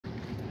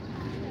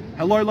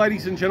Hello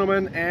ladies and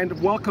gentlemen,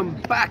 and welcome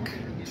back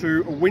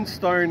to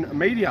Winstone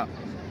Media.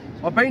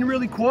 I've been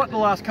really quiet the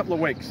last couple of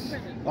weeks.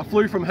 I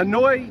flew from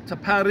Hanoi to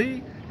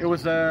Paris. It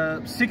was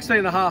a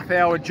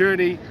 16.5-hour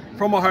journey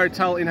from my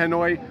hotel in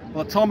Hanoi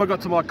by the time I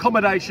got to my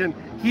accommodation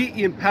here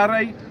in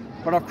Paris.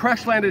 But I've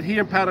crash landed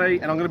here in Paris,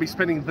 and I'm going to be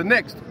spending the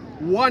next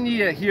 1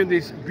 year here in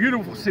this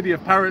beautiful city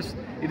of Paris.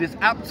 It is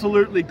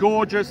absolutely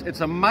gorgeous.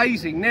 It's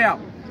amazing. Now,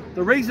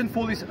 the reason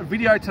for this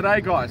video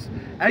today, guys,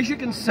 as you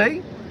can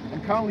see, I'm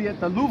currently at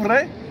the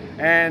Louvre,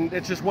 and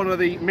it's just one of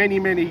the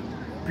many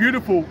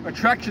beautiful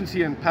attractions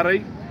here in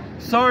Paris.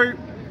 So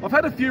I've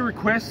had a few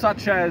requests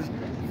such as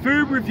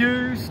food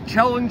reviews,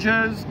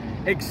 challenges,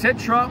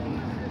 etc.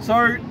 So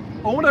I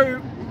want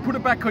to put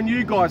it back on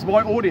you guys,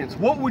 my audience.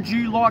 What would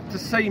you like to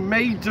see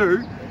me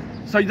do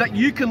so that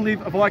you can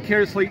live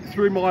vicariously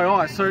through my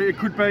eyes? So it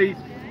could be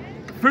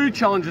food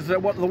challenges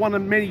at the one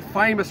of many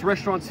famous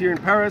restaurants here in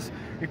Paris.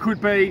 It could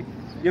be,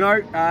 you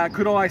know,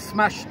 could I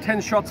smash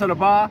 10 shots at a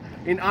bar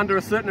in under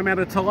a certain amount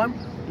of time?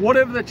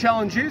 Whatever the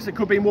challenge is, it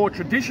could be more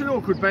traditional.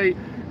 It could be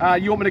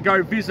you want me to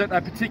go visit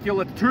a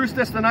particular tourist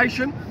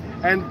destination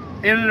and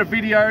edit a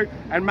video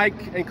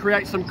and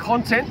create some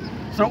content.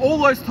 So all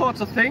those types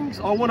of things,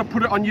 I want to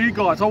put it on you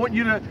guys. I want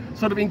you to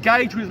sort of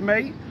engage with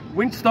me,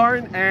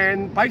 Winstone,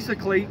 and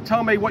basically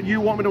tell me what you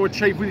want me to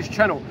achieve with this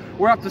channel.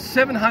 We're up to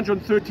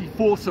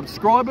 734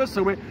 subscribers,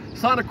 so we're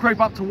starting to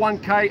creep up to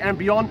 1K and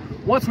beyond.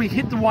 Once we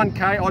hit the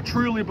 1K, I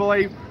truly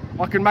believe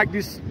I can make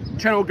this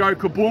channel go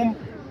kaboom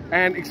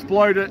and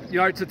explode it, you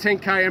know, to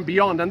 10K and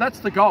beyond, and that's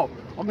the goal.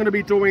 I'm going to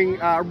be doing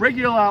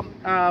regular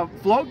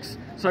vlogs,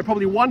 so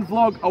probably one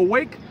vlog a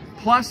week,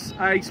 plus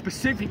a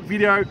specific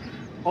video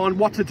on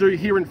what to do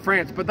here in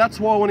France. But that's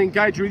why I want to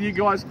engage with you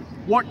guys.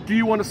 What do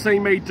you want to see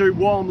me do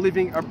while I'm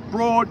living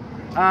abroad?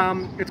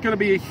 It's going to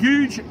be a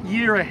huge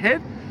year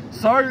ahead.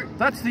 So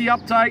that's the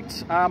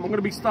update. I'm going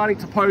to be starting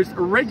to post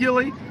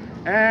regularly,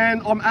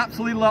 and I'm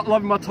absolutely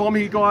loving my time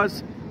here,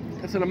 guys.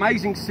 It's an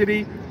amazing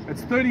city.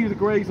 It's 30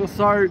 degrees or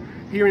so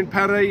here in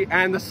Paris,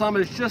 and the summer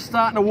is just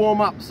starting to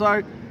warm up.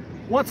 So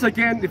once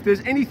again, if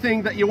there's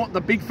anything that you want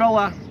the big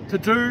fella to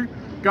do,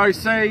 go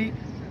see.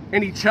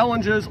 Any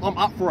challenges, I'm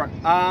up for it.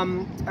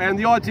 And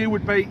the idea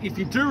would be, if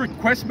you do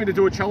request me to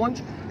do a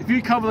challenge, if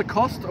you cover the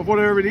cost of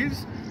whatever it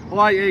is,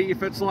 i.e.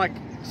 if it's like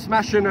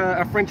smashing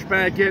a French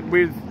baguette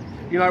with,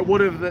 you know,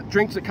 whatever the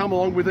drinks that come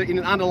along with it in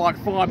under like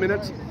 5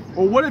 minutes,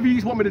 or whatever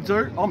you want me to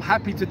do, I'm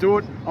happy to do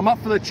it. I'm up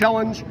for the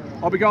challenge.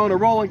 I'll be going to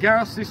Roland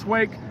Garros this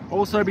week. I'll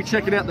also be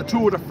checking out the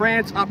Tour de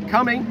France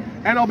upcoming,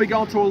 and I'll be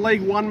going to a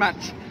League One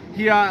match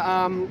here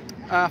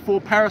for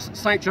Paris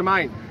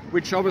Saint-Germain,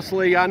 which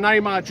obviously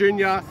Neymar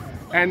Jr.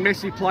 and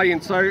Messi play in.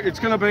 So it's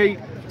going to be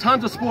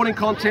tons of sporting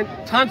content,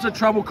 tons of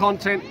travel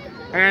content,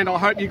 and I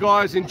hope you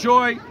guys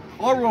enjoy.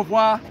 Au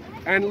revoir,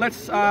 and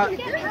let's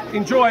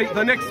enjoy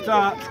the next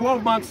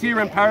 12 months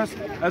here in Paris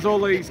as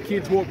all these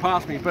kids walk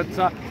past me. But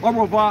au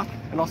revoir,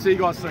 and I'll see you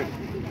guys soon.